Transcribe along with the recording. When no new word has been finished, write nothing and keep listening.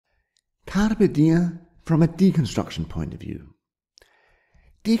Carpe diem from a deconstruction point of view.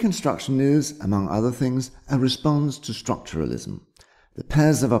 Deconstruction is, among other things, a response to structuralism. The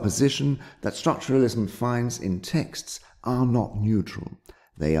pairs of opposition that structuralism finds in texts are not neutral.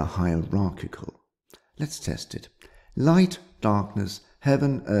 They are hierarchical. Let's test it. Light, darkness,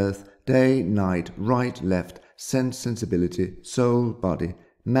 heaven, earth, day, night, right, left, sense, sensibility, soul, body,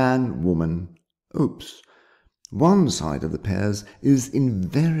 man, woman. Oops. One side of the pairs is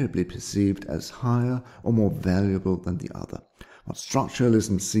invariably perceived as higher or more valuable than the other. What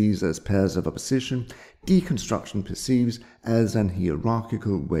structuralism sees as pairs of opposition, deconstruction perceives as an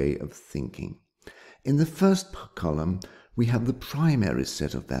hierarchical way of thinking. In the first column, we have the primary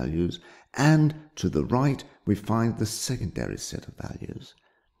set of values, and to the right, we find the secondary set of values.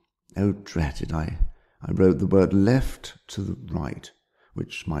 Oh, drat it, I wrote the word left to the right,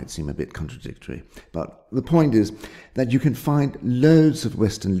 which might seem a bit contradictory. But the point is that you can find loads of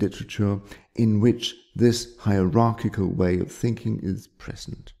Western literature in which this hierarchical way of thinking is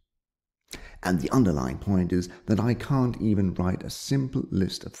present. And the underlying point is that I can't even write a simple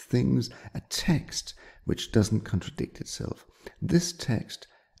list of things, a text, which doesn't contradict itself. This text,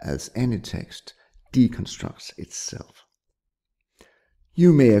 as any text, deconstructs itself.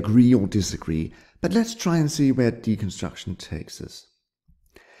 You may agree or disagree, but let's try and see where deconstruction takes us.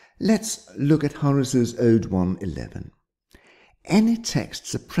 Let's look at Horace's Ode 1:11. Any text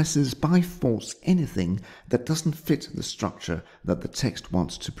suppresses by force anything that doesn't fit the structure that the text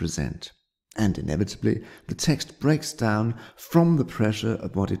wants to present. And inevitably, the text breaks down from the pressure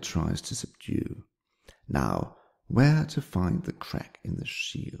of what it tries to subdue. Now, where to find the crack in the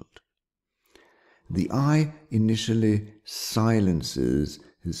shield? The I initially silences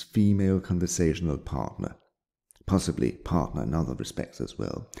his female conversational partner, possibly partner in other respects as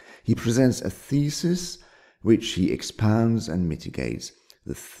well. He presents a thesis which he expounds and mitigates.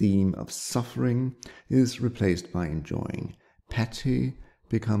 The theme of suffering is replaced by enjoying. Patti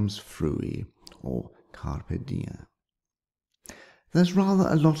becomes frui, or carpe diem. There's rather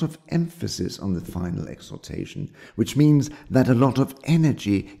a lot of emphasis on the final exhortation, which means that a lot of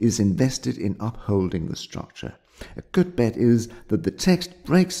energy is invested in upholding the structure. A good bet is that the text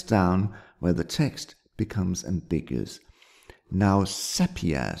breaks down where the text becomes ambiguous. Now,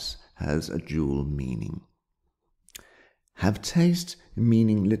 sapias has a dual meaning. Have taste,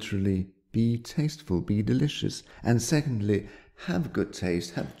 meaning literally be tasteful, be delicious. And secondly, have good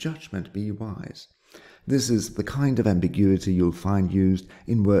taste, have judgment, be wise. This is the kind of ambiguity you'll find used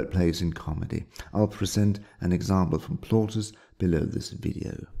in wordplays in comedy. I'll present an example from Plautus below this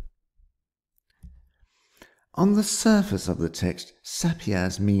video. On the surface of the text,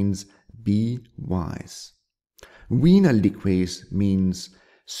 sapias means be wise. Vina liques means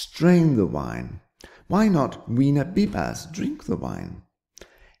strain the wine. Why not vina bibas, drink the wine?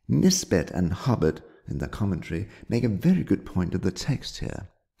 Nisbet and Hubbard, in the commentary, make a very good point of the text here.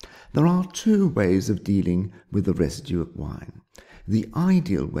 There are two ways of dealing with the residue of wine. The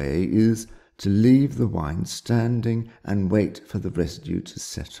ideal way is to leave the wine standing and wait for the residue to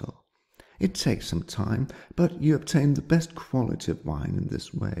settle. It takes some time, but you obtain the best quality of wine in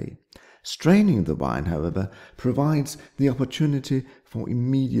this way. Straining the wine, however, provides the opportunity for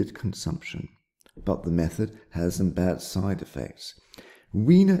immediate consumption. But the method has some bad side effects.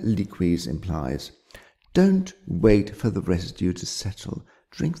 Vina liques implies, don't wait for the residue to settle.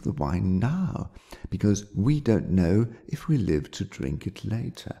 Drink the wine now, because we don't know if we live to drink it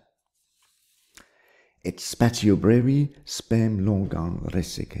later. Et spatio brevi spem longam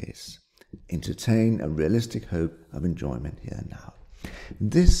resices. Entertain a realistic hope of enjoyment here now.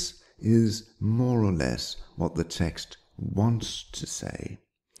 This is more or less what the text wants to say.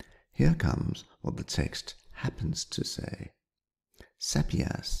 Here comes what the text happens to say.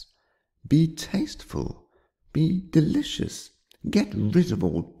 Sapias, be tasteful, be delicious, get rid of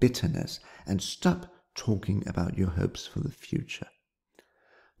all bitterness, and stop talking about your hopes for the future.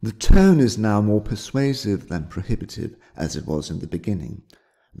 The tone is now more persuasive than prohibitive, as it was in the beginning.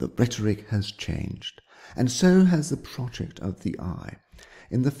 The rhetoric has changed, and so has the project of the I.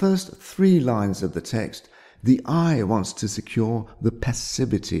 In the first 3 lines of the text, the I wants to secure the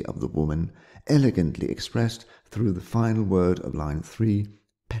passivity of the woman, elegantly expressed through the final word of line 3,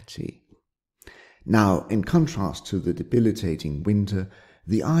 patti. Now, in contrast to the debilitating winter,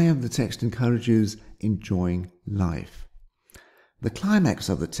 the I of the text encourages enjoying life. The climax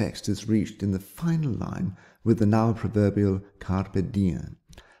of the text is reached in the final line with the now proverbial carpe diem.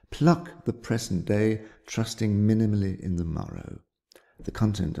 Pluck the present day, trusting minimally in the morrow, the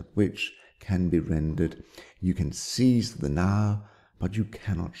content of which can be rendered, you can seize the now, but you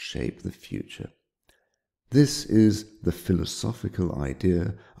cannot shape the future. This is the philosophical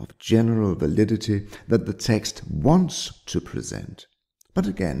idea of general validity that the text wants to present. But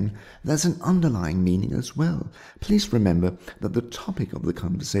again, there's an underlying meaning as well. Please remember that the topic of the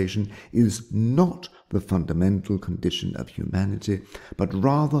conversation is not the fundamental condition of humanity, but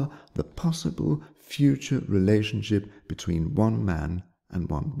rather the possible future relationship between one man and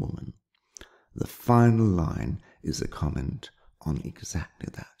one woman. The final line is a comment on exactly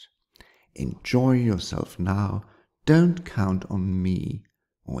that. Enjoy yourself now, don't count on me,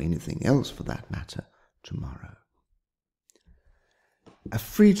 or anything else for that matter, tomorrow. A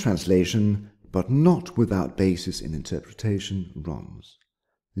free translation, but not without basis in interpretation, runs: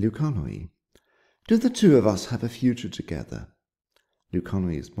 Leukonoi. Do the two of us have a future together?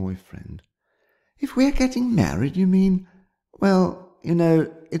 Leukonoi's boyfriend. If we're getting married, you mean? Well, you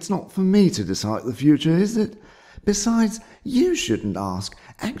know, it's not for me to decide the future, is it? Besides, you shouldn't ask.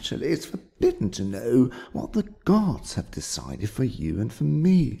 Actually, it's forbidden to know what the gods have decided for you and for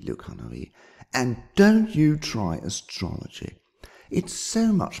me, Leukonoi. And don't you try astrology. It's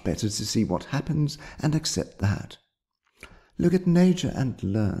so much better to see what happens and accept that. Look at nature and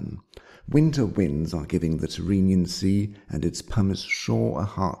learn. Winter winds are giving the Tyrrhenian Sea and its pumice shore a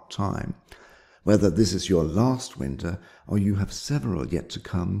hard time. Whether this is your last winter or you have several yet to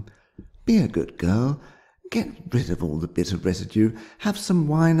come, be a good girl. Get rid of all the bitter residue, have some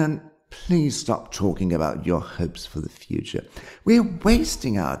wine, and please stop talking about your hopes for the future. We're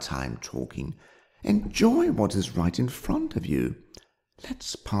wasting our time talking. Enjoy what is right in front of you.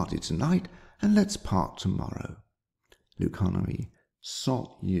 Let's party tonight, and let's part tomorrow. Leukonoi,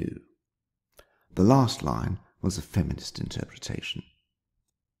 sot you. The last line was a feminist interpretation.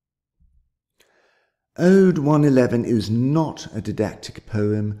 Ode 111 is not a didactic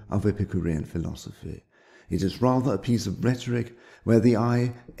poem of Epicurean philosophy. It is rather a piece of rhetoric where the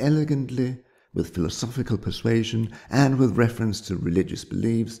eye elegantly, with philosophical persuasion and with reference to religious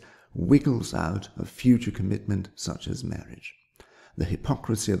beliefs, wiggles out a future commitment such as marriage. The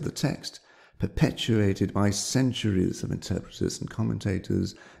hypocrisy of the text, perpetuated by centuries of interpreters and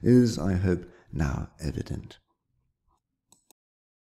commentators, is, I hope, now evident.